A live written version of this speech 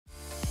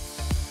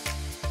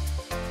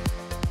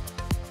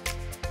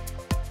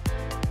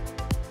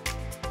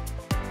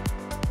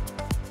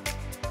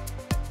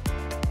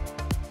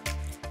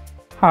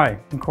Hi,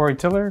 I'm Corey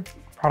Tiller,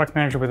 Product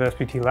Manager with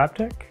SPT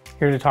Labtech,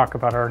 here to talk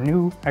about our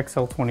new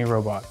XL20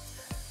 robot.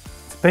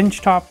 It's a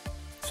benchtop,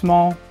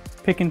 small,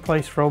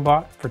 pick-and-place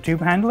robot for tube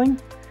handling.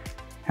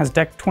 Has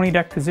 20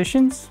 deck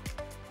positions,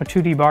 a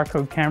 2D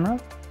barcode camera,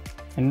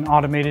 and an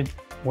automated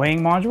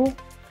weighing module.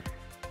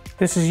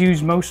 This is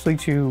used mostly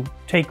to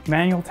take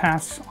manual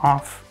tasks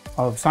off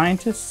of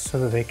scientists so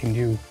that they can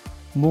do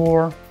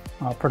more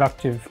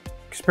productive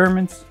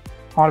experiments,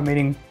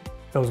 automating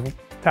those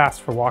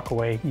tasks for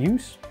walk-away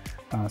use.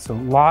 So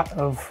a lot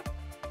of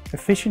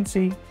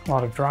efficiency, a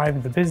lot of drive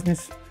in the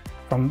business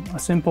from a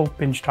simple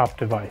benchtop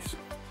device.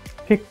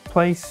 Pick,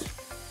 place,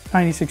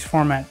 96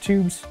 format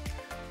tubes,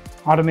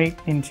 automate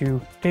into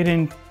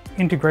data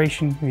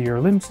integration with your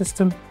LIMS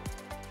system,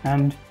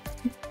 and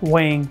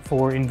weighing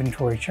for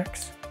inventory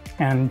checks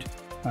and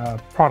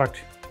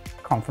product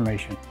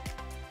confirmation.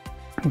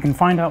 You can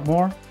find out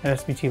more at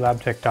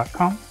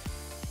sptlabtech.com.